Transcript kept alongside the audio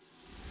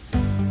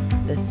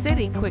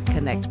City Quick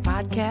Connect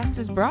podcast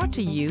is brought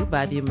to you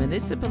by the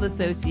Municipal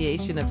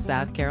Association of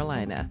South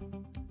Carolina.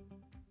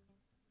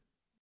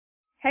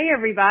 Hey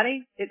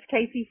everybody, it's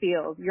Casey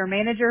Fields, your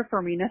manager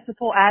for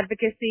municipal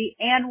advocacy,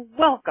 and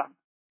welcome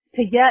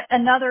to yet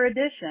another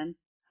edition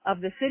of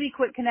the City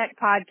Quick Connect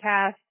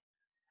podcast.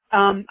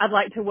 I'd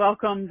like to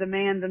welcome the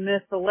man, the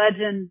myth, the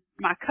legend,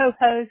 my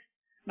co-host,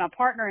 my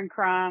partner in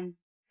crime,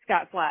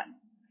 Scott Flatten.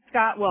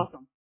 Scott,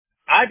 welcome.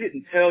 I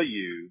didn't tell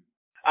you.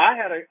 I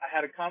had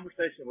a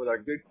conversation with our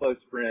good close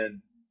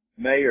friend,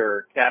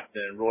 Mayor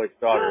Captain Roy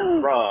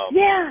Stoddard from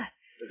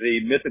the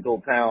mythical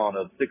town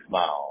of 6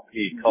 Mile.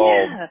 He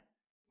called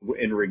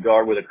in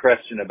regard with a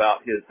question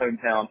about his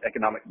hometown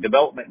economic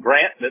development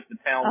grant that the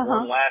town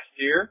won last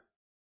year.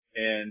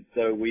 And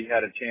so we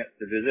had a chance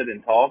to visit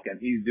and talk, and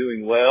he's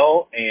doing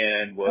well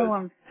and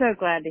I'm so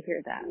glad to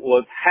hear that.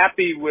 Was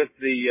happy with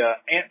the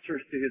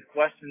answers to his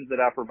questions that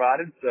I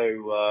provided.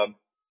 So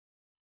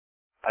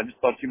I just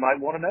thought you might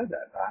want to know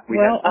that. We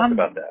hadn't talked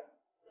about that.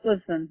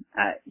 Listen,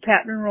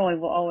 Captain Roy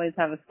will always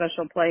have a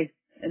special place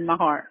in my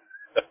heart.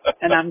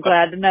 And I'm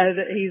glad to know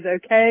that he's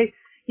okay.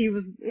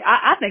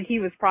 I think he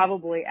was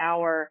probably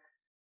our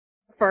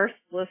first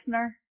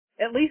listener,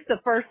 at least the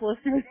first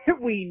listener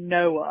that we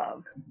know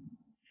of.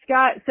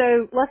 Scott,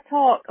 so let's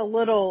talk a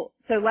little.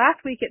 So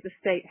last week at the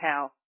State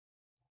House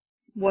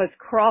was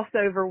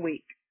crossover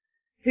week.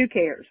 Who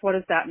cares? What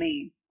does that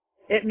mean?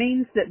 It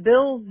means that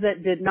bills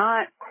that did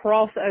not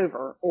cross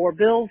over, or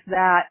bills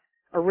that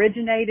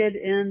originated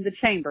in the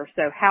chamber,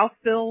 so House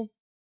bills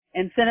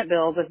and Senate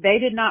bills, if they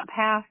did not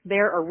pass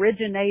their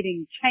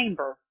originating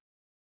chamber,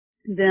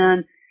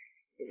 then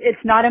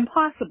it's not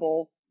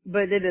impossible,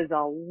 but it is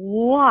a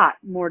lot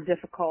more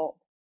difficult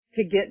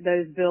to get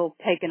those bills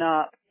taken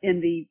up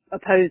in the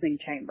opposing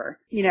chamber.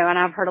 You know, and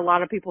I've heard a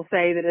lot of people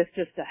say that it's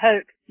just a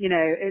hoax. You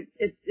know,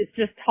 it's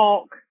just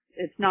talk.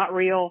 It's not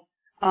real.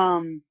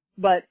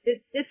 But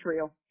it's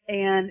real,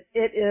 and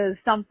it is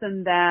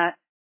something that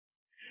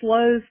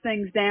slows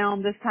things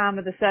down this time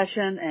of the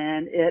session,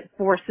 and it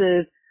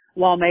forces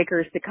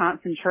lawmakers to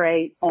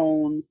concentrate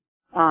on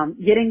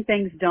getting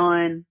things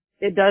done.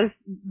 It does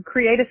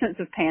create a sense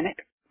of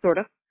panic, sort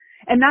of,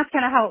 and that's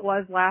kind of how it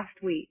was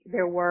last week.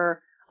 There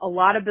were a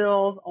lot of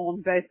bills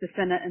on both the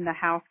Senate and the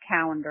House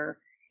calendar,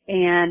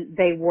 and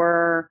they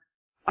worked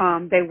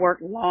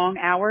longer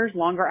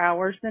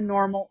hours than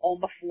normal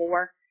on the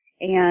floor.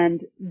 And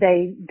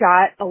they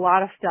got a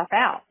lot of stuff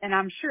out. And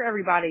I'm sure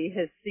everybody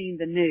has seen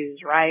the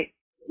news, right?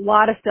 A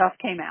lot of stuff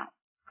came out.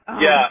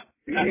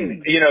 You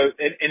know,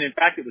 and in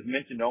fact, it was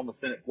mentioned on the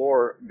Senate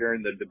floor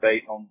during the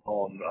debate on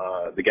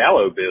the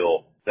Gallo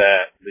bill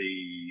that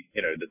the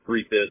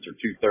 3/5 or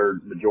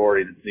 2/3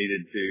 majority that's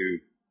needed to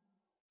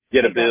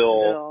get a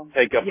bill,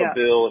 take up a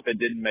bill if it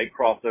didn't make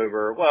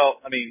crossover. Well,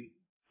 I mean,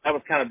 that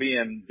was kind of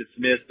being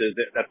dismissed as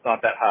that's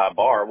not that high a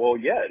bar. Well,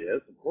 yeah, it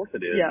is. Of course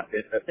it is. Yeah,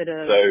 it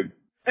is. So,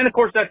 and of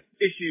course that's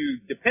issue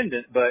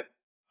dependent, but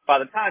by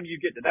the time you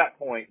get to that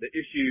point, the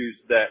issues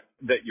that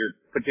you're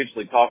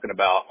potentially talking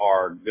about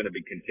are going to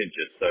be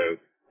contentious. So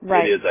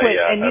it is a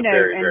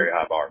very, very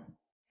high bar.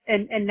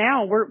 And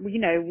now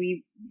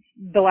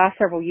the last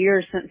several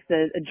years since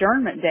the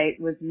adjournment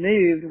date was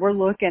moved, we're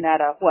looking at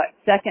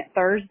second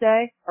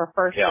Thursday or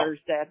first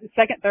Thursday? The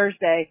second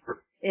Thursday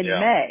in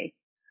May.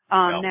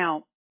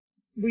 Now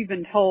we've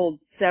been told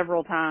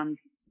several times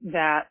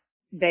that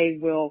they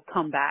will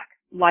come back,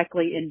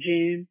 likely in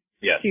June,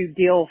 to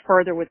deal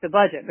further with the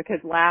budget, because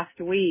last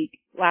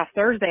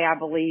Thursday, I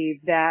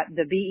believe that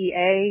the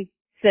BEA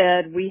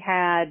said we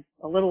had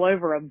a little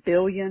over $1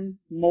 billion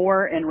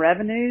more in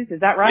revenues.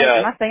 Is that right?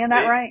 Am I saying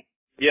that right?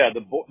 Yeah,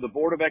 the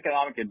Board of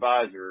Economic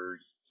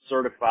Advisors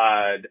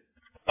certified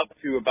up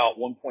to about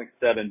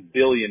 $1.7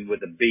 billion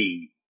with a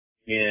B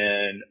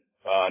in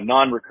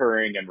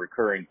non-recurring and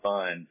recurring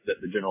funds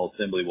that the General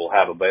Assembly will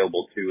have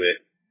available to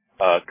it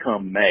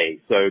come May.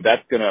 So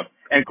that's gonna,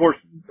 and of course,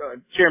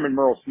 Chairman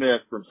Merle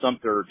Smith from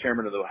Sumter,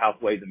 chairman of the House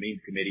Ways and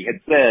Means Committee, had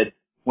said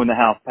when the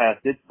House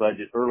passed its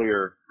budget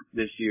earlier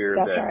this year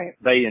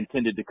they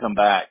intended to come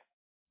back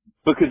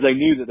because they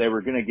knew that they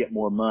were going to get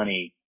more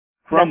money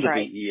from the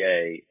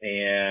BEA,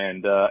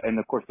 and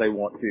of course they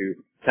want to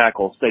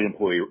tackle state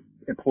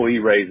employee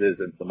raises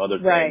and some other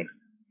things.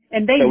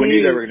 And they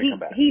knew they were going to come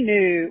back. He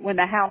knew when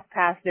the House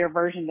passed their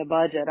version of the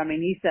budget. I mean,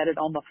 he said it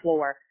on the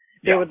floor.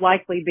 There would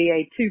likely be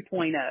a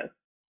 2.0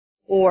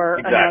 or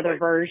another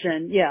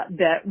version,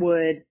 that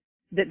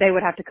they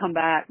would have to come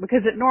back,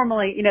 because it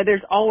normally,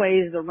 there's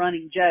always a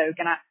running joke,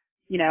 and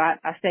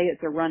I say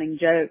it's a running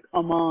joke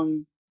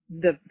among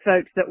the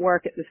folks that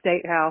work at the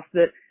State House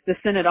that the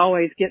Senate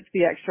always gets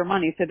the extra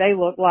money, so they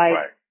look like,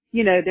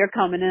 they're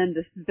coming in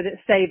to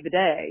save the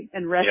day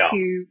and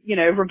rescue,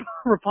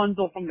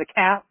 Rapunzel from the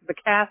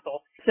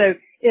castle. So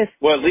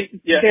at least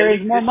there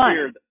is more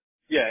money.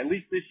 At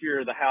least this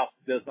year the House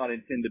does not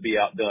intend to be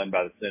outdone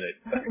by the Senate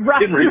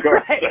in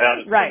regards to how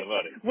to spend the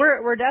money.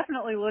 We're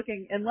definitely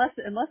looking, unless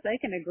they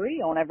can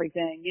agree on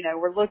everything,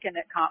 we're looking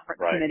at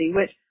conference committee,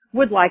 which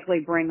would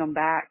likely bring them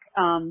back,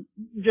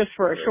 just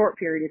for a short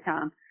period of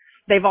time.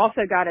 They've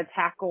also got to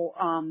tackle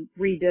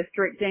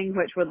redistricting,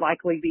 which would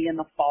likely be in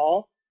the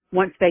fall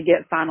once they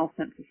get final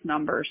census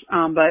numbers.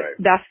 But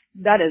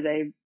that is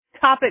a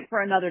topic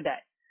for another day.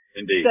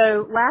 Indeed.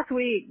 So last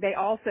week they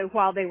also,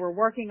 while they were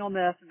working on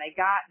this and they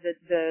got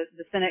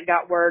the Senate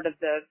got word of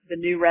the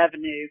new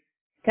revenue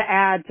to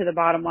add to the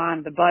bottom line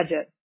of the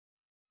budget,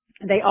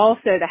 they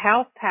also, the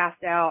House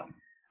passed out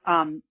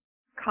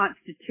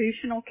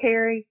constitutional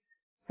carry,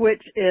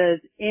 which is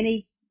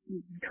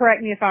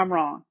correct me if I'm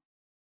wrong,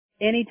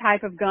 any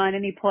type of gun,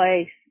 any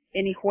place,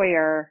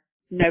 anywhere,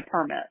 no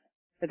permit.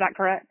 Is that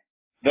correct?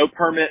 No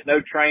permit,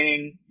 no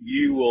training.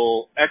 You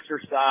will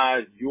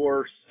exercise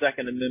your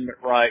Second Amendment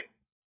right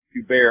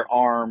to bear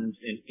arms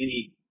in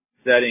any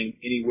setting,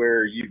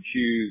 anywhere you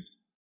choose.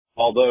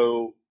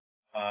 Although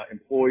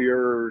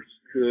employers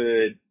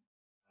could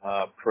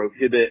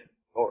prohibit,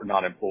 or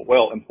not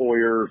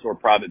employers or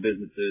private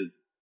businesses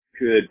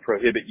could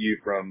prohibit you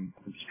from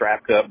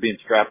being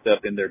strapped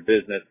up in their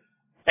business.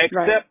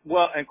 Except,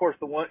 well, and of course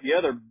the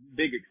other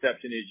big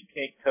exception is you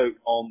can't tote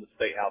on the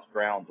State House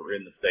grounds or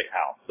in the State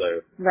House.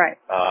 So,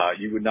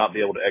 you would not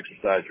be able to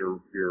exercise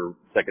your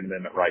Second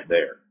Amendment right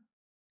there.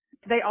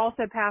 They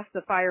also passed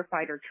the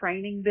firefighter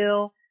training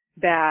bill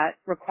that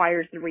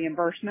requires the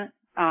reimbursement,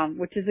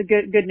 which is a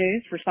good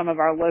news for some of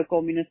our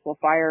local municipal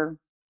fire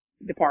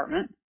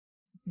departments.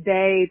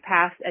 They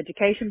passed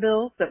education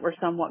bills that were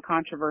somewhat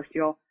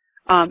controversial.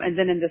 And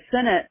then in the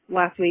Senate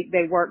last week,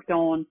 they worked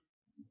on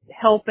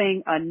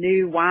helping a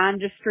new wine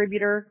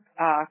distributor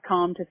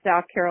come to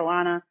South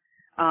Carolina.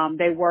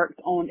 They worked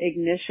on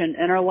ignition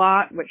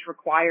interlock, which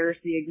requires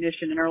the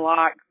ignition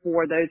interlock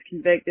for those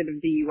convicted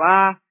of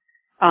DUI.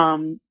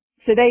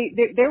 So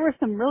there were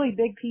some really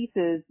big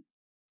pieces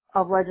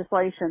of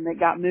legislation that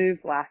got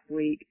moved last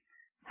week,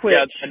 which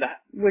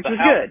was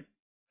good.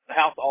 The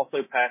House also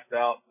passed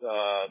out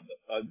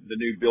the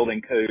new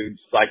building code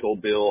cycle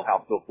bill,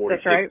 House Bill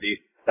 4060. That's right.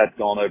 That's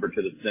gone over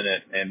to the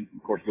Senate, and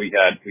of course we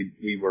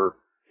were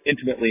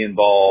intimately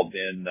involved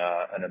in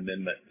an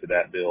amendment to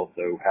that bill.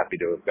 So happy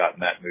to have got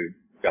that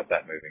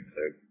moving.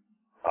 So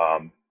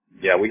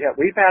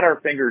we've had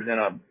our fingers in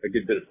a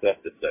good bit of stuff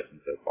this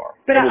session so far.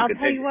 But I'll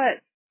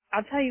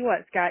tell you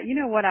what, Scott. You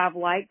know what I've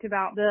liked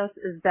about this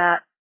is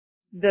that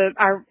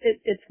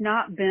it's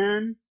not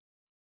been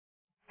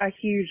a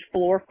huge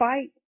floor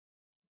fight.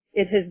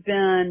 It has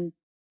been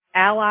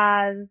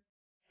allies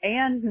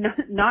and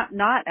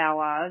not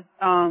allies.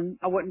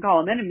 I wouldn't call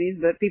them enemies,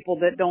 but people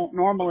that we don't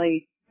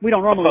normally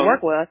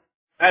work with.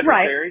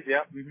 Adversaries, right.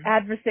 Yeah. Mm-hmm.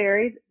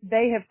 Adversaries.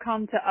 They have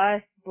come to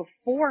us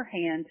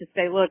beforehand to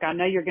say, look, I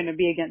know you're going to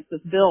be against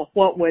this bill.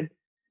 What would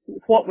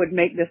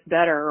make this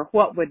better, or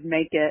what would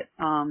make it,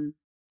 a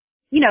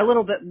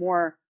little bit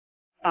more,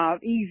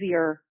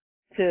 easier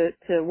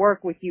to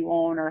work with you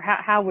on, or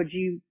how would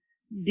you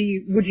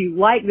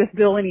like this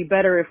bill any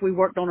better if we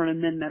worked on an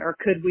amendment, or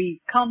could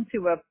we come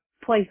to a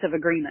place of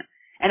agreement?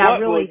 And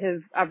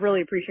I've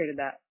really appreciated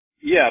that.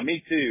 Yeah,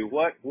 me too.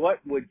 What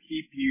would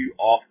keep you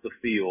off the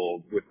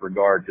field with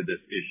regard to this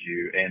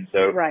issue? And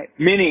so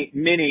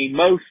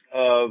most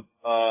of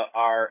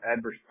our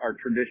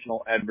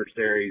traditional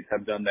adversaries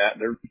have done that.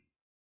 There's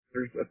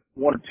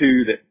one or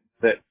two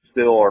that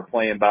still are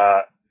playing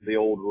by the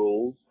old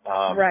rules.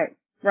 Right.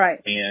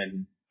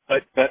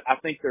 But I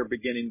think they're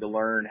beginning to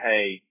learn,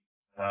 hey,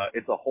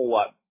 it's a whole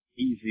lot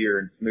easier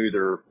and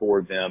smoother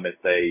for them if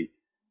they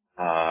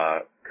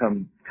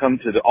come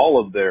to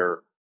all of their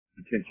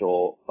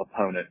potential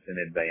opponents in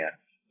advance.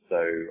 So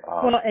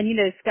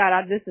and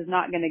Scott, this is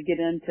not going to get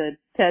into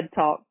TED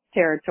Talk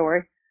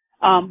territory,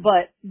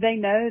 but they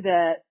know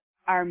that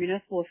our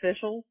municipal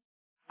officials,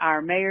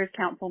 our mayors,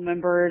 council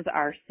members,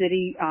 our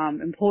city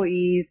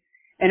employees,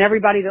 and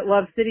everybody that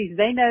loves cities,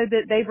 they know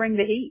that they bring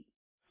the heat.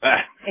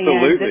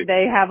 Absolutely. And that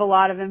they have a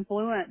lot of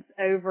influence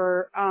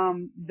over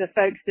the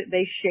folks that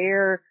they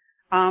share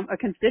a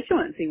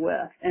constituency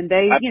with, and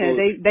they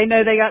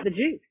know they got the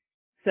juice.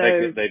 So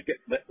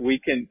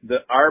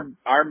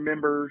our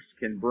members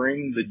can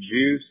bring the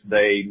juice.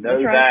 They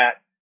know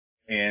that,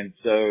 and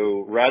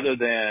so rather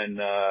than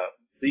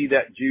see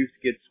that juice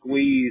get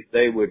squeezed,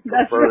 they would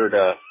prefer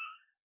to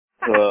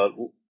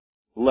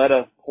let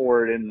us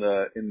pour it in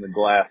the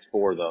glass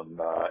for them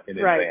in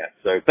advance.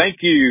 So thank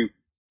you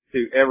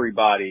to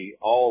everybody,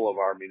 all of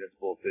our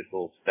municipal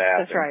officials,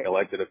 staff, and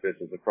elected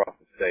officials across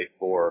the state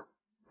for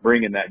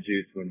bringing that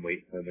juice when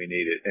we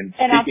need it. And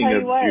speaking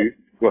of juice,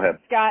 go ahead,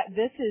 Scott.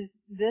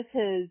 This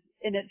has,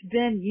 and it's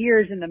been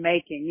years in the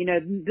making.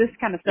 This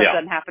kind of stuff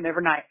doesn't happen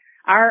overnight.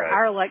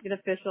 Our elected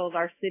officials,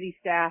 our city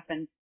staff,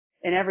 and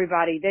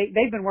everybody,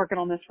 they've been working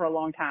on this for a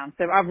long time.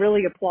 So I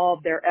really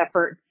applaud their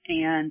efforts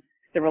and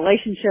the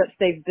relationships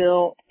they've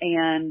built,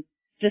 and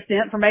just the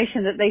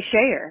information that they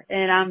share.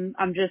 And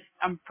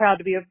I'm proud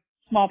to be a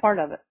small part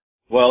of it.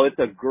 Well, it's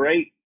a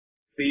great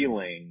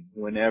feeling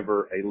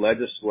whenever a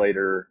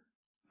legislator,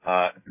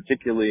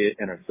 particularly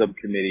in a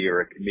subcommittee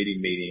or a committee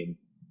meeting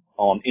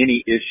on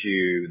any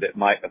issue that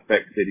might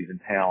affect cities and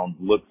towns,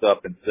 looks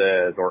up and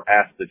says, or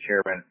asks the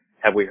chairman,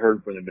 have we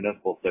heard from the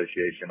municipal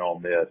association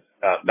on this?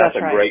 That's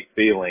a great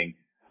feeling.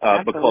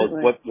 because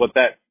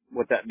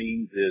what that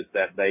means is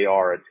that they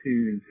are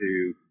attuned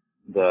to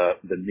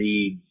the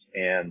needs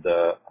and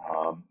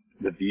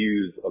the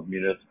views of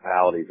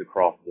municipalities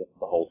across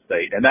the whole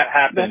state. And that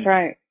happened. That's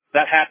right.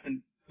 That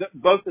happened.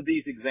 Both of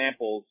these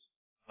examples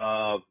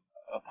of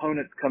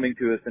opponents coming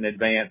to us in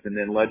advance and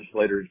then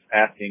legislators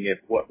asking if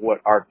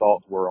what our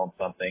thoughts were on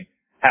something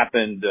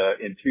happened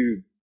in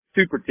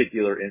two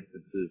particular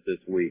instances this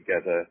week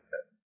as a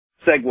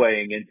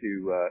segueing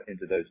into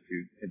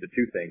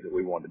two things that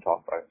we wanted to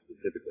talk about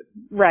specifically.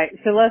 Right.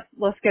 So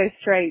let's go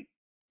straight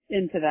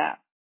into that.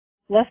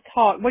 Let's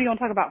talk. What do you want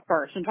to talk about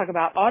first? You want to talk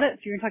about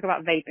audits? Or you want to talk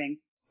about vaping?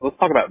 Let's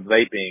talk about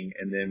vaping,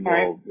 and then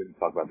we can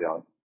talk about the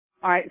audit.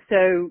 All right.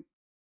 So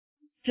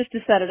just to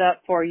set it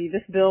up for you,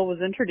 this bill was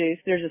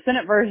introduced. There's a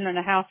Senate version and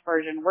a House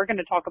version. We're going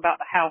to talk about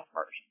the House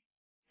version.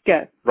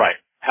 Go. Right.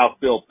 House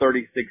Bill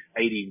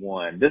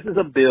 3681. This is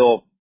a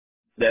bill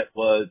that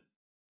was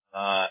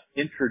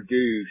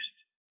introduced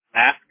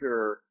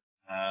after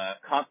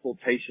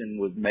consultation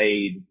was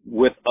made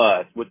with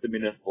us, with the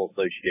Municipal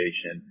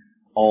Association,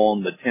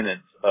 on the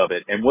tenets of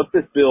it. And what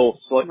this bill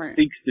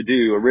seeks to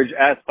do,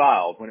 as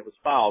filed, when it was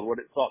filed, what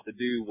it sought to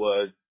do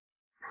was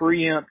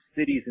preempt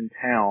cities and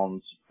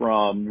towns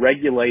from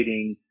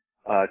regulating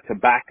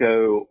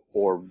tobacco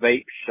or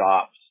vape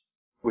shops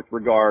with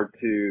regard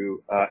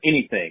to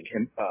anything,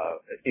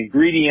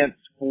 ingredients,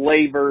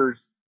 flavors,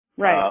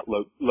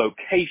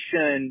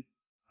 location,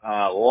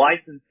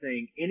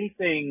 licensing,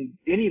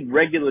 any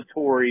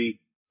regulatory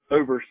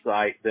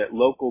oversight that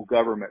local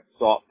government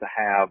sought to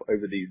have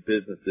over these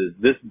businesses.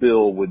 This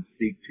bill would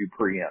seek to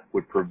preempt,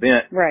 would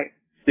prevent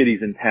cities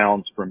and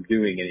towns from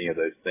doing any of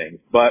those things.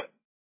 But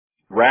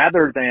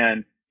rather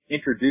than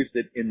introduce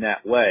it in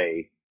that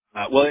way,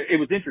 it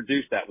was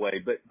introduced that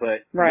way, but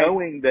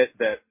knowing that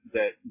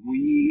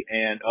we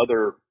and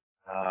other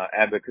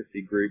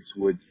advocacy groups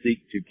would seek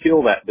to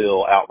kill that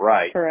bill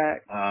outright.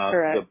 Correct.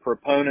 The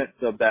proponents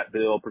of that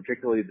bill,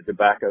 particularly the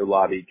tobacco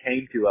lobby,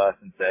 came to us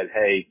and said,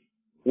 "Hey,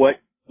 what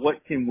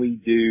can we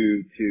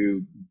do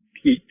to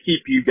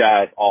keep you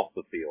guys off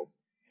the field?"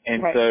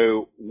 And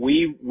so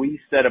we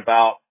set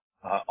about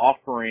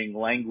offering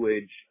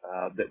language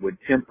that would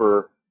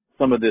temper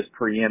some of this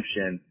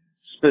preemption.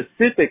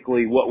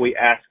 Specifically, what we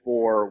asked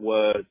for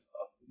was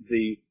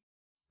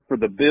for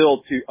the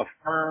bill to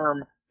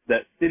affirm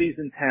that cities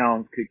and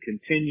towns could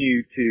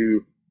continue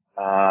to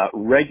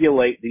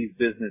regulate these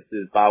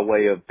businesses by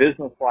way of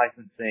business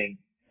licensing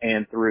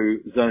and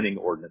through zoning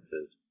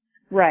ordinances.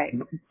 Right.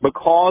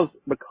 Because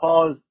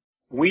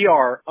we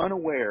are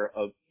unaware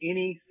of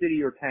any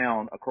city or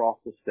town across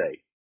the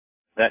state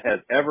that has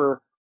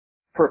ever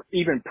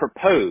even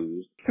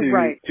proposed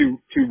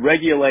to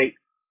regulate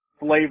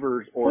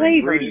flavors or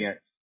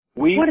ingredients.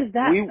 What is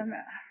that?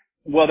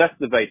 Well, that's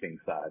the vaping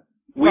side.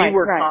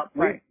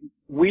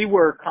 We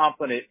were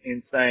confident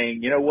in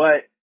saying, you know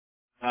what,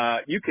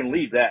 you can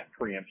leave that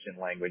preemption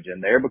language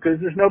in there because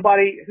there's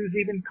nobody who's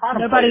even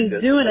contemplating this.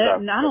 Nobody's doing it,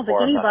 and I don't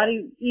think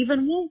anybody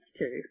even wants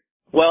to.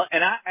 Well,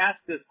 and I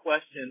asked this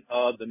question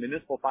of the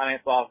Municipal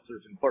Finance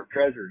Officers and Clerk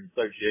Treasurers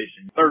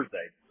Association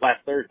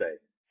last Thursday.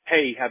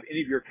 Hey, have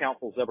any of your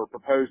councils ever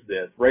proposed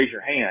this? Raise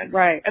your hand.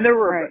 Right. And there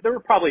were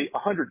probably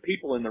 100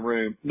 people in the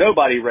room.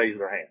 Nobody raised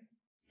their hand.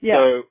 Yeah.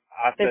 So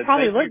I said, they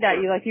probably looked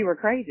at you like you were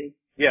crazy.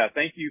 Yeah,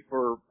 thank you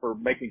for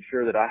making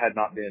sure that I had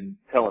not been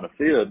telling a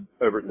fib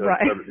over at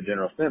the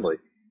General Assembly.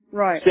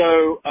 Right.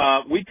 So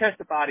we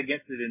testified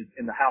against it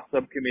in the House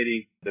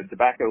subcommittee. The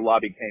tobacco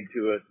lobby came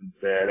to us and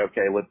said,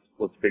 "Okay,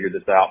 let's figure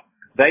this out."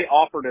 They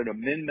offered an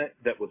amendment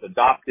that was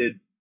adopted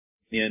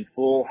in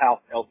full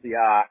House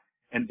LCI,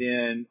 and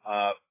then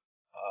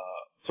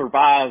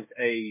survived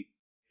a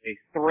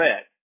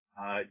threat.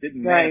 It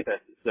didn't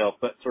manifest itself,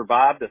 but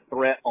survived a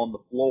threat on the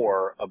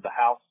floor of the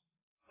House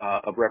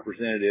of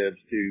Representatives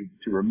to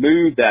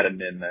remove that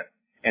amendment.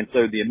 And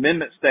so the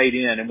amendment stayed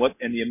in, and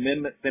the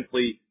amendment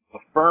simply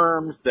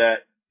affirms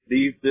that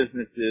these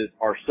businesses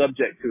are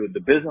subject to the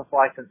business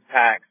license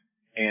tax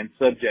and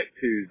subject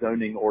to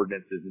zoning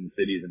ordinances in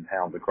cities and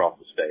towns across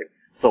the state.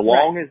 So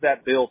long as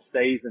that bill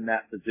stays in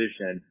that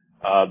position,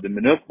 the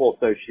Municipal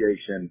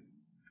Association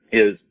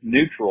is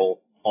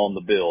neutral on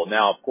the bill.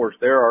 Now, of course,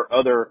 there are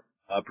other,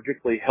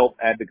 particularly health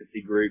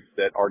advocacy groups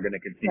that are going to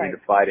continue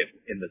to fight it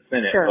in the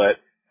Senate. Sure. But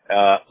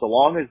so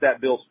long as that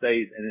bill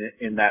stays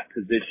in that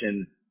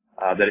position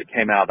that it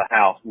came out of the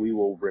House, we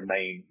will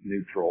remain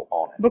neutral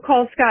on it.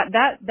 Because, Scott,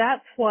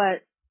 that's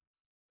what,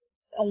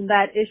 on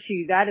that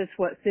issue, that is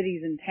what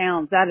cities and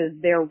towns, that is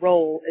their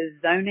role,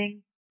 is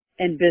zoning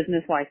and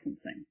business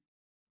licensing.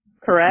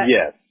 Correct?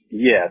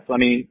 Yes. I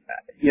mean,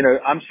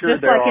 I'm sure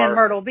just like in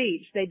Myrtle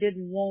Beach, they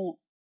didn't want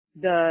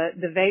the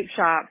vape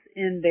shops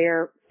in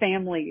their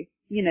family,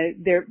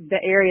 the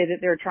area that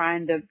they're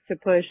trying to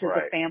push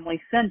as a family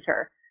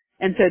center.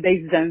 And so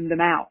they zoned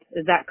them out.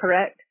 Is that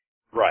correct?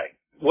 Right.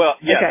 Well,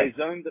 they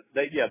zoned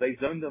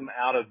them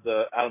out of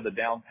the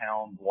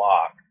downtown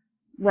block.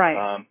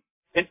 Right.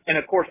 And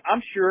of course,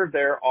 I'm sure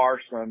there are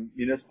some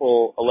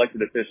municipal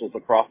elected officials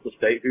across the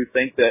state who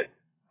think that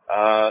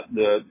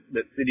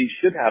that cities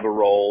should have a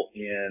role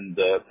in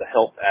the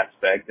health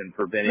aspect and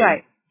preventing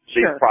right. these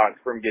Sure. products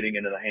from getting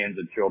into the hands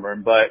of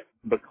children. But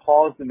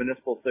because the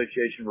municipal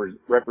association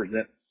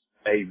represents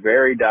a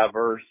very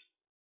diverse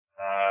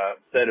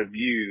set of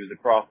views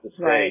across the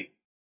state,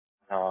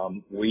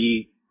 right.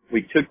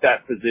 We took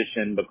that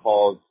position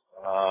because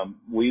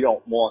we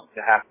don't want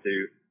to have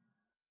to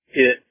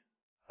pit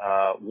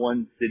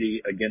one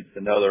city against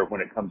another when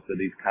it comes to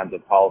these kinds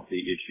of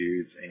policy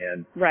issues.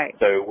 And right.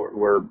 so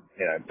we're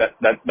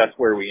that's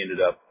where we ended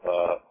up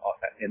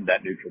in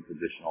that neutral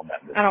position on that.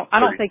 I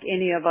don't think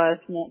any of us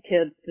want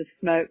kids to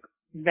smoke,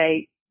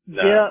 vape,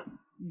 dip,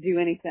 do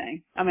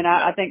anything. I mean,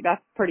 I think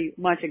that's pretty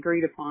much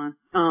agreed upon.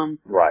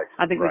 Right.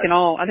 I think right. we can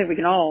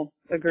all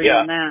agree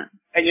on that.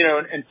 And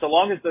and so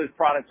long as those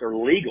products are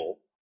legal,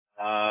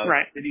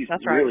 right. cities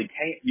that's really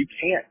right. you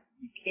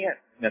can't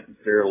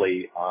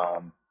necessarily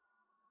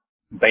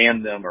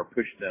ban them or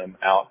push them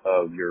out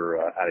of your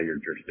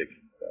jurisdiction.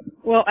 So.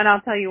 Well, and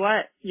I'll tell you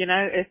what,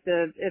 if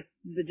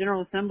the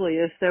General Assembly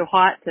is so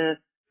hot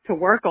to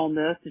work on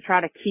this to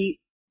try to keep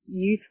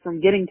youth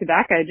from getting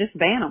tobacco, just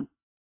ban them.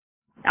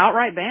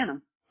 Outright ban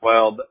them.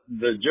 Well,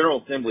 the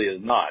General Assembly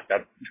is not.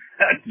 That's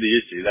the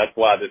issue. That's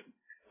why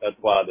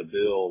the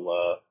bill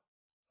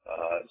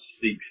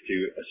seeks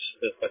to,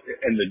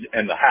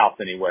 and the House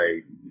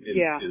anyway, is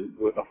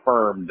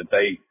affirmed that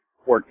they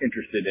weren't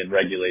interested in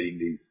regulating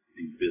these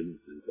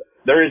businesses.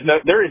 There is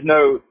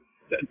no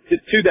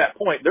to that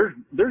point.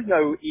 There's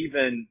no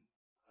even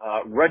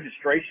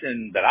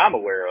registration that I'm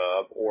aware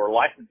of or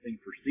licensing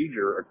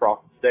procedure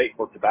across the state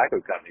for tobacco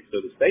companies. So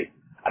the state,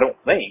 I don't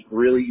think,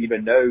 really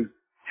even knows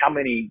how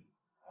many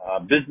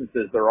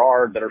businesses there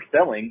are that are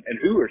selling and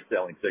who are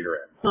selling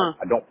cigarettes. Huh.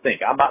 I don't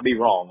think. I might be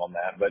wrong on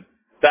that, but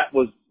that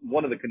was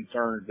one of the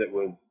concerns that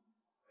was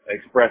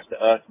expressed to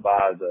us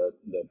by the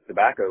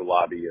tobacco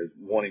lobby, is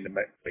wanting to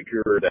make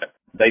sure that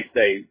they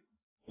stay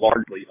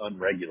largely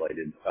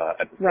unregulated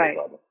at the state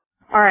level.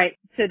 All right.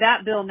 So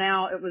that bill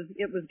now, it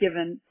was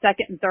given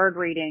second and third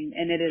reading,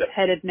 and it is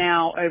headed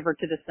now over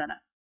to the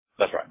Senate.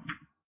 That's right.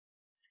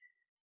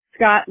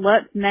 Scott,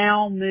 let's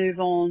now move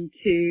on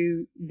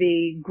to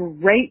the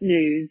great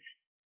news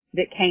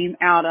that came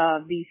out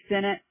of the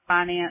Senate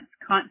Finance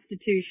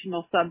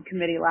Constitutional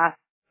Subcommittee last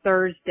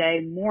Thursday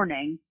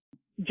morning.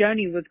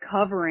 Joni was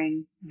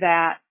covering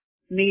that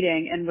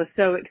meeting and was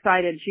so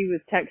excited she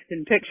was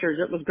texting pictures.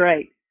 It was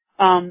great.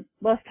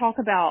 Let's talk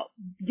about,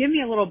 give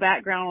me a little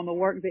background on the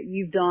work that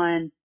you've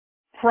done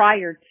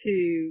prior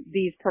to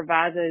these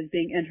provisos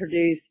being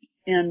introduced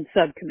in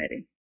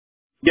subcommittee.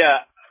 Yeah,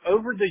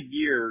 over the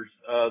years,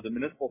 the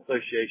Municipal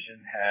Association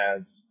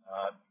has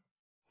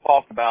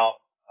talked about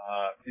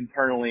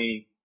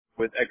internally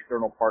with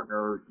external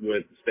partners,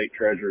 with the State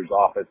Treasurer's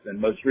Office, and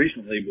most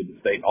recently with the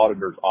State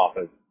Auditor's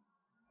Office,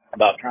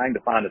 about trying to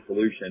find a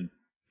solution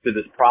to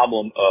this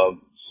problem of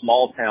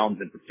small towns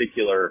in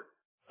particular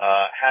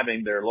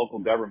having their local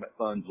government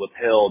funds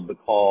withheld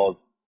because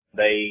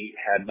they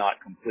had not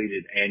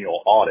completed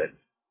annual audits.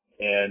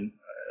 And,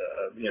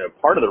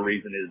 part of the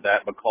reason is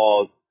that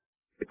because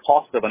the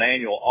cost of an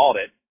annual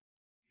audit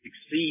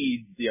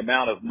exceeds the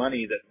amount of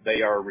money that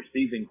they are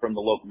receiving from the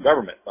local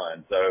government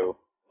fund. So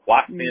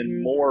why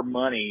spend more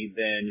money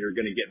than you're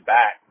going to get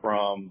back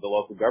from the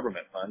local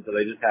government fund? So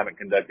they just haven't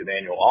conducted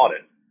annual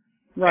audits.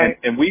 Right.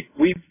 And we've,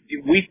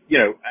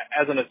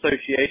 as an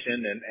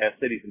association and as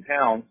cities and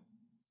towns,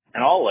 and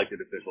all elected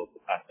officials,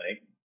 I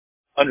think,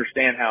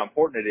 understand how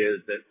important it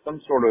is that some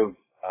sort of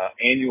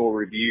annual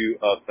review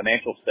of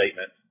financial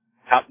statements,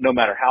 no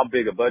matter how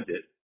big a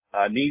budget,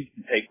 needs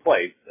to take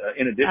place.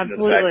 In addition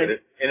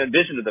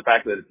to the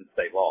fact that it's a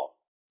state law.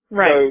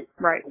 Right.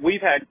 So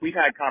we've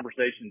had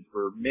conversations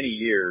for many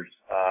years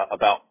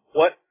about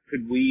what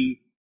could we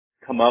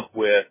come up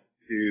with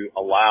to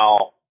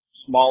allow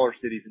smaller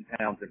cities and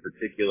towns in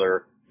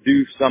particular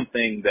do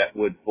something that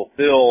would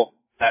fulfill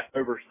that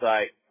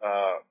oversight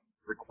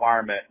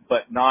requirement,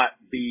 but not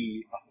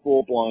be a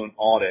full-blown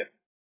audit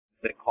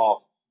that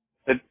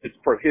it's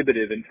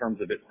prohibitive in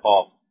terms of its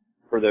cost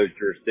for those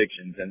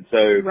jurisdictions. And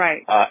so,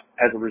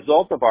 as a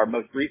result of our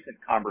most recent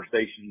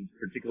conversations,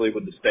 particularly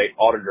with the state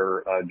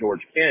auditor,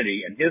 George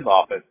Kennedy and his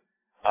office,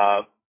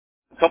 a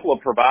couple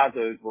of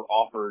provisos were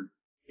offered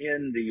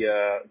in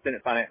the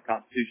Senate Finance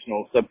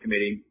Constitutional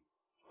Subcommittee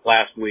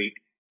last week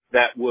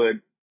that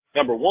would,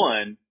 number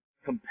one,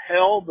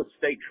 compel the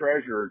state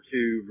treasurer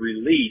to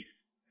release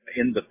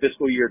in the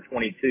fiscal year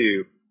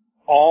 22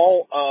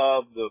 all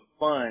of the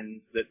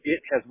funds that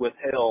it has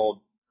withheld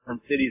from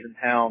cities and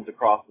towns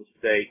across the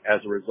state as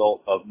a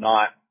result of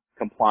not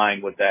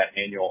complying with that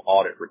annual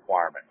audit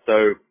requirement.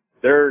 So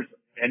there's,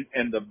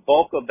 and the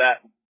bulk of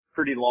that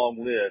pretty long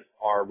list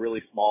are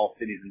really small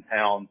cities and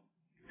towns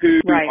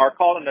who are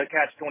caught in the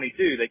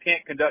catch-22. They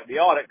can't conduct the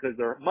audit because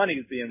their money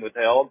is being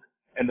withheld,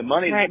 and the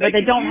money that but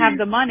they don't have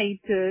the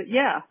money to,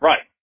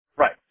 Right.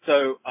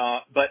 So,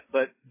 but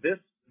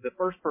the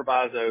first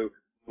proviso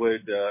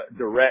would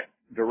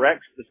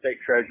directs the state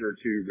treasurer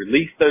to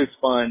release those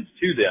funds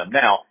to them.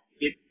 Now,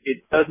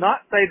 it does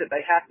not say that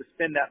they have to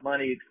spend that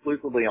money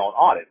exclusively on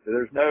audit. So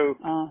there's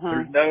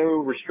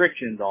no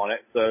restrictions on it.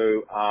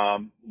 So,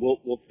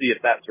 we'll see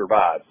if that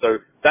survives. So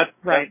that's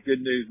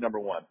good news, number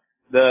one.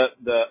 The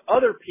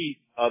other piece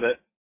of it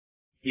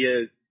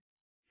is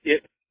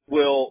it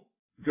will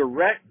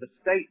direct the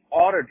state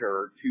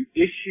auditor to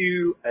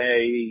issue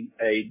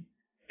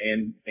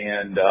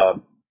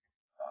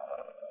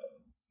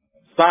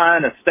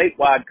sign a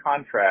statewide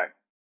contract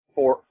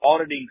for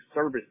auditing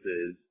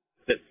services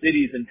that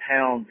cities and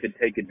towns could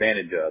take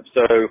advantage of.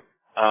 So,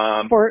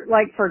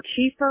 for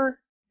cheaper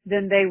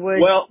than they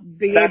would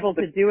be able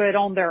to do it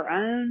on their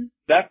own?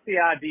 That's the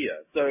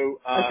idea.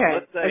 So,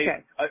 let's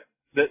say,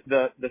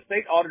 the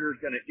state auditor is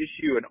going to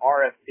issue an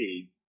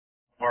RFP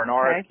or an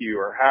RFQ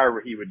or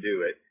however he would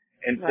do it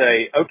and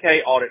say,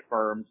 okay, audit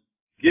firms,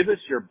 give us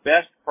your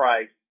best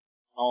price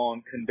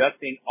on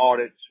conducting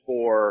audits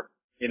for,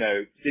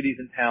 cities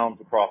and towns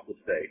across the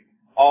state.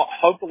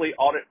 Hopefully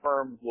audit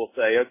firms will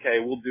say, okay,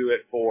 we'll do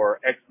it for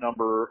X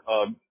number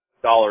of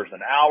dollars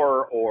an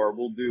hour, or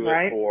we'll do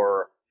it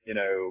for,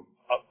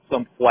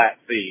 some flat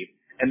fee.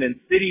 And then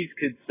cities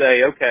could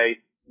say, okay,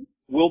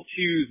 we'll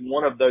choose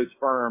one of those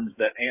firms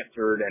that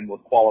answered and was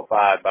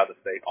qualified by the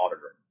state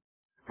auditor,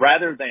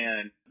 rather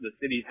than the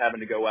cities having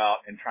to go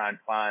out and try and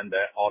find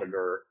that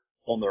auditor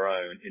on their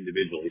own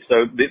individually.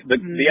 So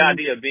the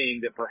idea being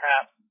that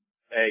perhaps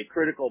a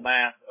critical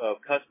mass of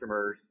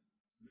customers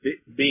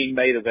being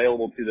made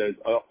available to those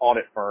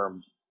audit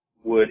firms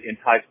would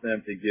entice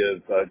them to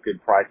give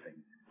good pricing.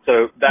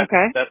 So that's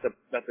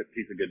a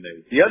piece of good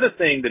news. The other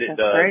thing that it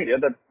does, the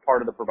other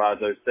part of the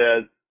proviso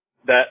says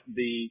that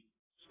the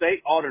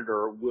state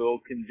auditor will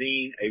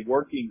convene a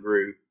working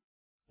group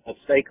of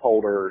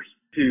stakeholders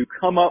to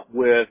come up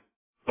with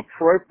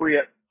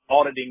appropriate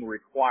auditing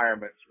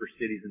requirements for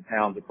cities and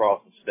towns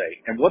across the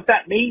state. And what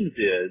that means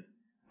is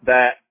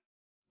that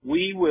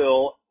we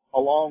will,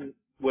 along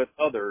with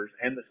others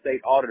and the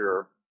state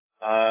auditor,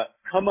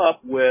 come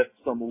up with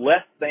some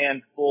less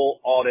than full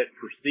audit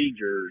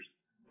procedures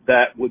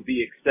that would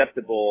be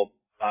acceptable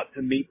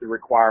to meet the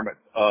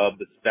requirements of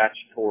the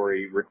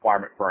statutory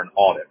requirement for an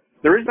audit.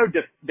 There is no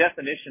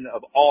definition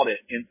of audit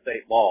in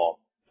state law.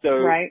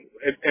 So,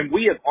 and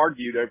we have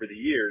argued over the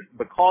years,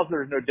 because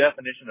there's no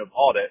definition of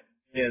audit,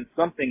 then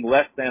something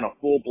less than a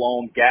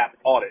full-blown GAAP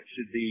audit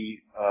should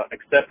be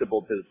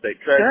acceptable to the state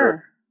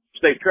treasurer.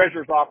 State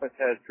treasurer's office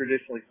has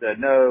traditionally said,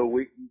 no,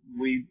 we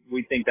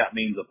think that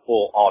means a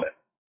full audit.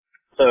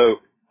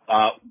 So,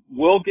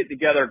 we'll get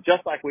together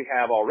just like we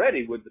have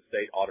already with the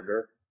state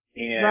auditor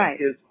and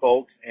his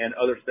folks and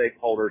other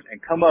stakeholders and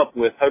come up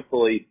with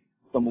hopefully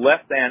some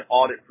less than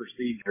audit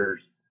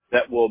procedures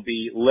that will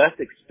be less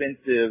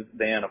expensive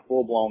than a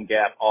full-blown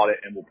GAAP audit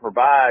and will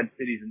provide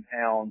cities and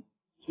towns,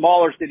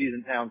 smaller cities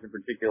and towns in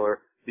particular,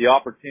 the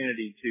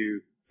opportunity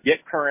to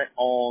get current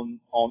on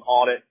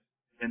audits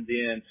and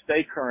then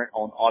stay current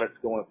on audits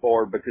going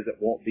forward, because it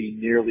won't be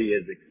nearly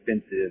as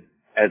expensive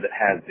as it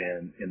has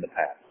been in the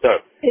past. So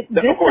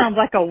this sounds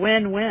like a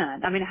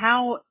win-win. I mean,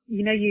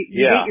 you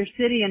get your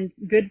city in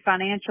good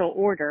financial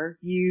order,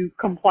 you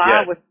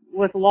comply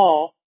with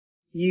law,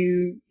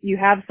 you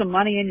have some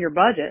money in your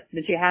budget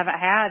that you haven't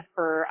had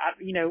for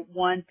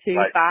 1, 2,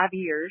 5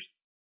 years.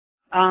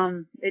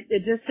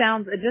 It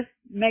just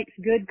makes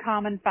good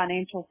common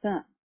financial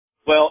sense.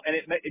 Well, and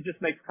it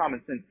just makes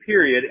common sense,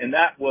 period. And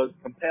that was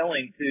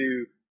compelling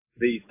to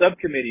the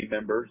subcommittee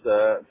members,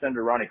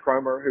 Senator Ronnie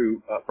Cromer,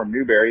 who, from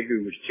Newberry,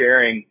 who was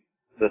chairing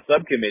the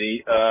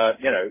subcommittee.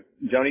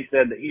 Joni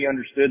said that he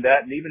understood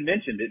that and even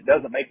mentioned it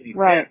doesn't make any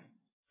sense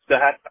to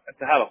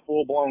have a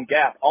full-blown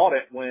GAAP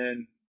audit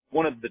when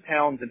one of the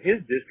towns in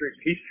his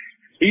district,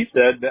 he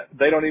said that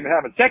they don't even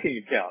have a checking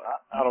account.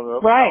 I don't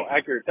know how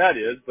accurate that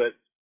is, but,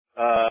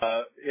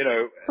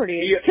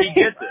 he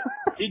gets it.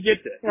 He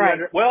gets it.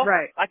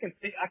 I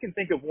can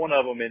think of one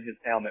of them in his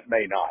town that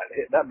may not.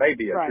 That may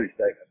be a true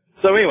statement.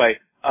 So anyway,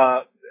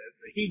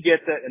 he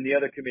gets it, and the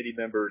other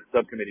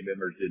subcommittee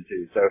members did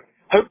too. So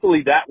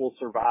hopefully that will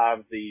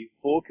survive the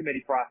full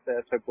committee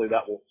process. Hopefully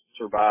that will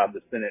survive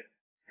the Senate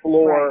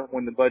floor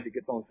when the budget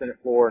gets on the Senate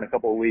floor in a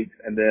couple of weeks.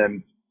 And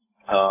then,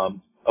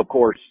 of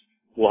course,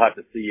 we'll have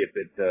to see if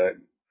it,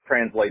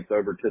 translates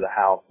over to the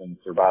House and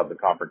survive the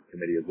conference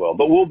committee as well.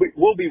 But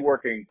we'll be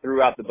working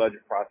throughout the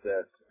budget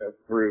process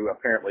through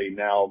apparently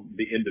now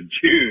the end of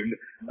June,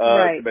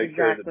 to make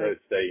sure that those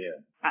stay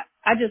in.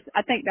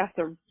 I think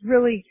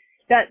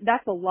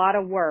that's a lot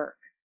of work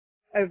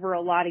over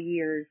a lot of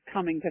years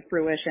coming to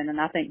fruition. And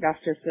I think that's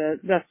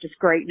just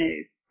great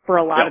news for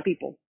a lot of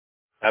people.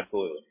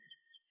 Absolutely.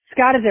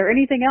 Scott, is there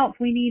anything else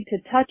we need to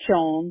touch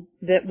on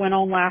that went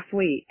on last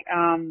week?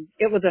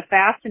 It was a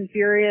fast and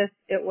furious.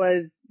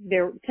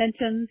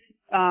 Tensions,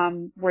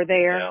 were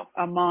there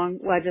among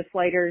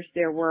legislators.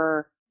 There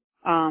were,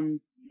 some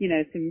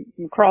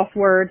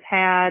crosswords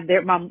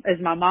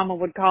as my mama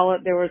would call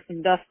it, there was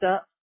some dust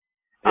up.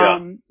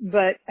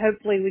 But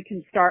hopefully we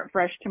can start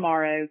fresh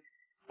tomorrow,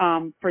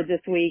 for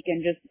this week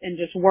and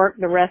just work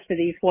the rest of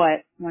these,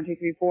 1, 2,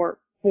 3, 4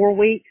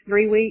 weeks,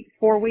 3 weeks,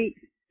 4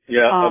 weeks.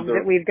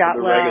 that we've got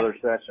of the left. regular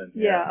session.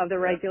 Yeah, of the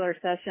regular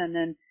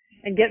session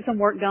and get some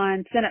work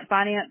done. Senate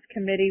Finance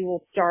Committee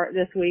will start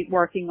this week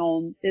working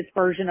on its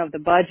version of the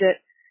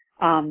budget.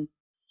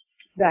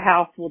 The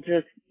House will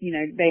just,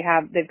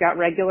 they've got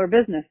regular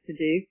business to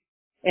do,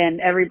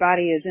 and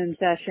everybody is in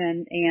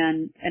session,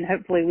 and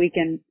hopefully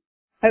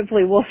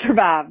we'll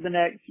survive the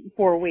next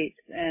 4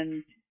 weeks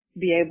and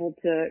be able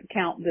to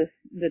count the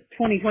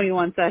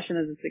 2021 session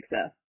as a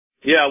success.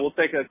 Yeah, we'll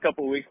take a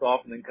couple of weeks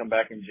off and then come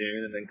back in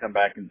June and then come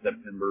back in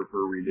September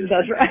for redistricting.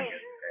 That's right.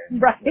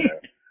 Right.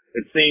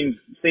 It seems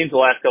the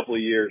last couple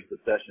of years the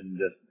session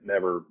just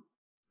never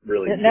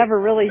really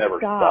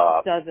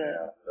stops, does it?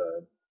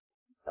 Yeah,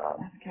 so,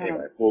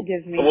 anyway,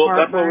 gives me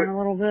heartburn a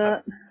little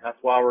bit. That's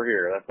why we're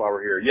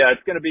here. Yeah,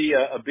 it's going to be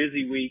a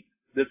busy week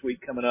this week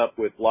coming up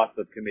with lots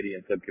of committee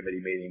and subcommittee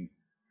meetings.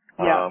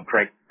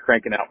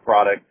 Cranking out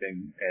product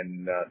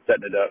and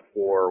setting it up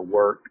for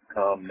work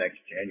come next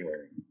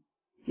January.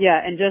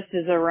 Yeah, and just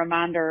as a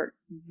reminder,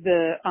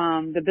 the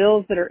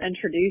bills that are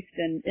introduced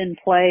and in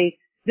play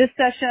this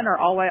session are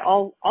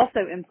also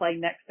in play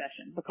next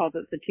session because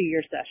it's a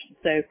 2-year session.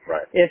 So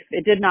right. If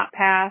it did not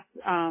pass,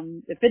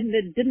 if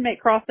it didn't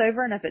make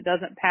crossover, and if it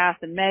doesn't pass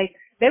in May,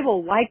 they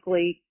will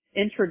likely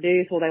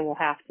introduce, they will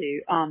have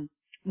to,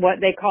 what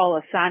they call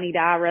a sine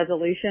die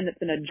resolution.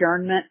 It's an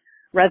adjournment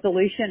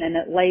resolution, and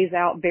it lays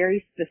out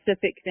very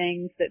specific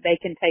things that they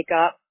can take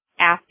up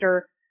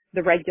after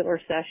the regular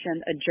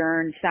session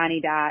adjourned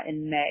sine die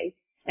in May.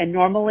 And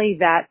normally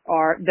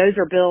those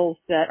are bills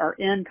that are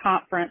in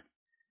conference,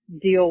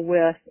 deal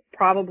with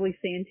probably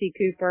Santee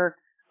Cooper,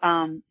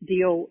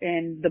 deal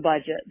in the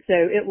budget. So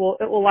it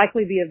will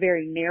likely be a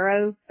very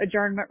narrow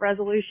adjournment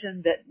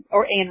resolution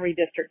and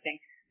redistricting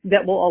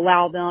that will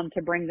allow them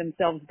to bring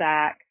themselves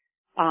back,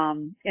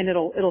 and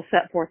it'll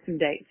set forth some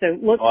dates. So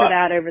look for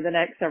that over the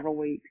next several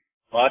weeks.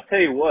 Well, I'll tell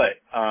you what,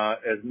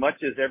 as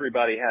much as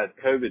everybody has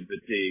COVID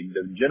fatigue,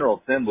 the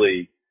General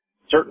Assembly,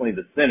 certainly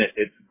the Senate,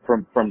 it's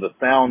from the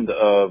sound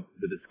of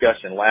the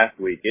discussion last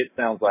week, it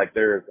sounds like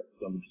there's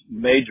some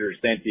major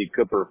Santee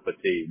Cooper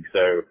fatigue.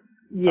 So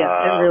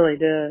yeah, it really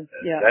does.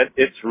 Yeah,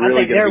 it's really. I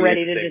think they're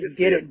ready to just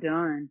get it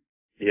done.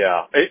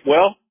 Yeah.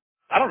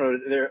 I don't know.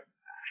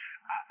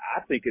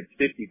 I think it's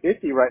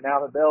 50-50 right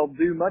now that they'll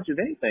do much of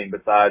anything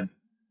besides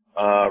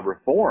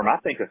reform. I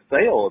think a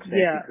sale of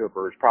Santee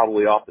Cooper is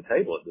probably off the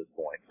table at this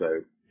point. So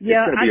it's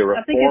going to be a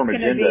reform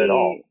agenda at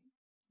all.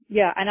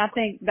 Yeah, and I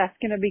think that's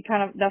going to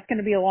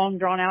be a long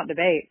drawn out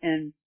debate.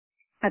 And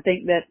I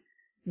think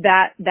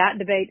that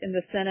debate in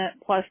the Senate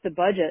plus the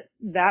budget,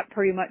 that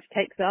pretty much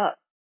takes up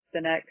the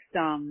next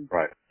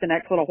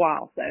little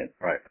while. So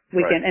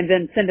we can, and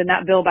then sending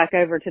that bill back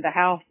over to the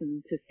House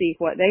and to see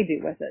what they do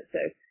with it. So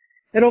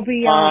it'll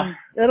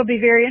be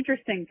very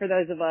interesting for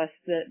those of us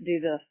that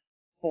do this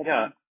full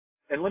time.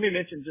 And let me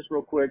mention just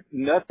real quick,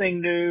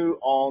 nothing new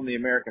on the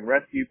American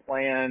Rescue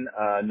Plan,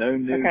 no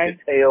new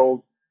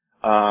details.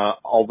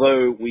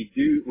 Although we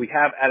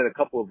have added a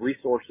couple of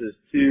resources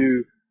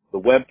to the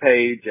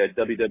webpage at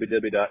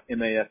www.masc.sc.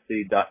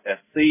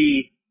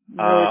 Really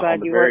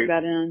glad you worked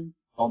that in.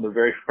 On the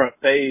very front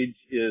page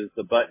is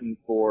the button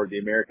for the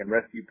American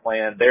Rescue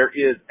Plan. There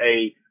is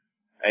a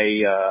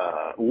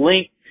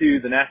link to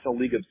the National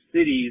League of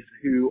Cities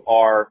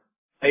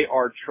they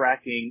are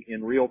tracking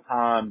in real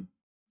time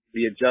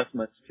the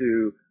adjustments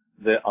to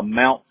the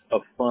amounts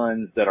of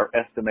funds that are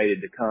estimated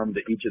to come to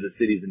each of the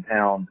cities and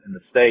towns in the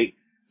state.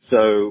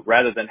 So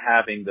rather than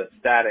having the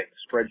static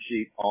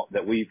spreadsheet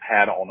that we've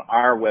had on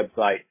our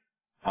website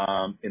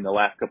in the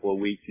last couple of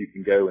weeks, you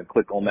can go and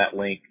click on that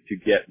link to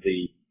get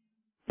the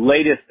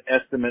latest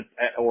estimates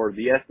or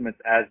the estimates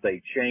as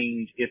they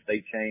change, if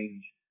they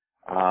change.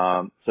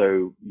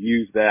 So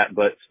use that,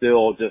 but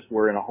still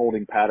we're in a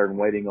holding pattern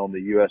waiting on the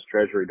U.S.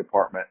 Treasury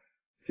Department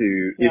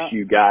to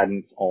issue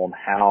guidance on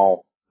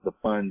how the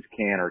funds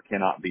can or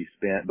cannot be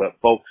spent. But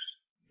folks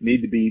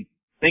need to be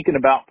thinking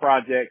about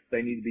projects.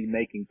 They need to be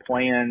making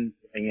plans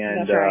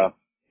and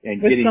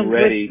getting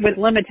ready with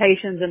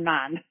limitations in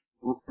mind.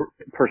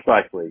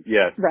 Precisely.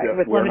 Yes. Right.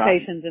 With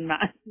limitations in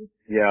mind.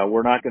 Yeah.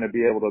 We're not going to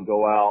be able to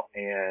go out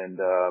and,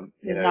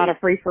 it's not a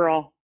free for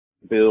all.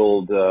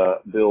 Build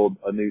a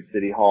new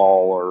city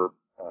hall or,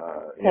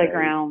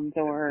 playgrounds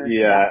or.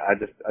 Yeah. I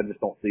just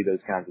don't see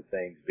those kinds of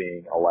things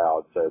being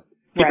allowed. So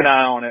keep an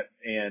eye on it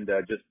and,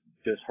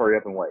 just hurry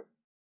up and wait.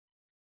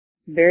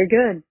 Very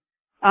good.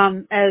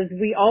 As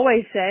we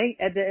always say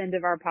at the end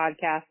of our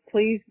podcast,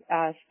 please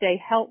stay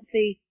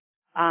healthy,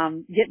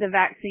 get the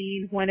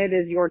vaccine when it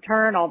is your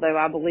turn, although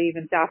I believe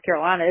in South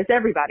Carolina it's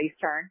everybody's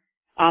turn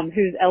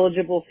who's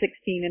eligible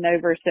 16 and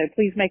over. So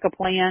please make a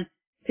plan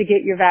to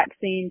get your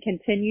vaccine.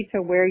 Continue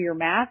to wear your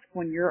mask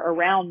when you're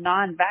around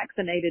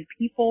non-vaccinated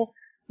people.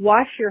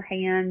 Wash your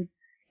hands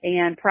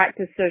and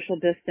practice social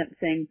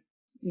distancing.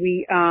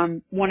 We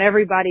want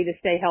everybody to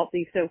stay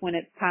healthy, so when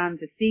it's time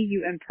to see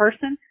you in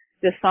person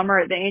this summer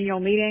at the annual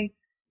meeting,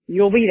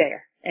 you'll be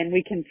there, and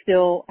we can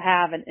still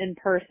have an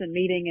in-person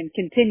meeting and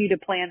continue to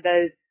plan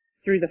those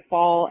through the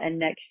fall and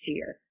next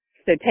year.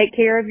 So take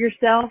care of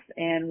yourself,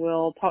 and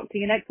we'll talk to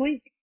you next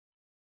week.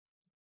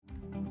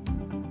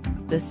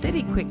 The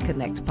City Quick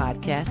Connect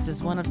podcast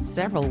is one of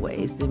several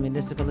ways the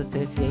Municipal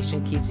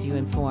Association keeps you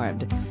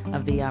informed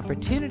of the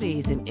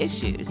opportunities and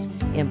issues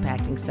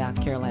impacting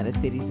South Carolina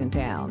cities and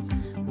towns.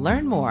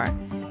 Learn more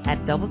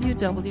at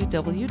www.masc.sc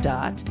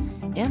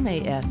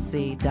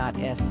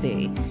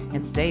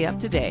and stay up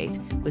to date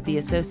with the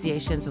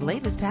association's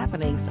latest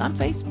happenings on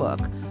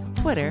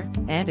Facebook, Twitter,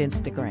 and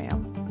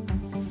Instagram.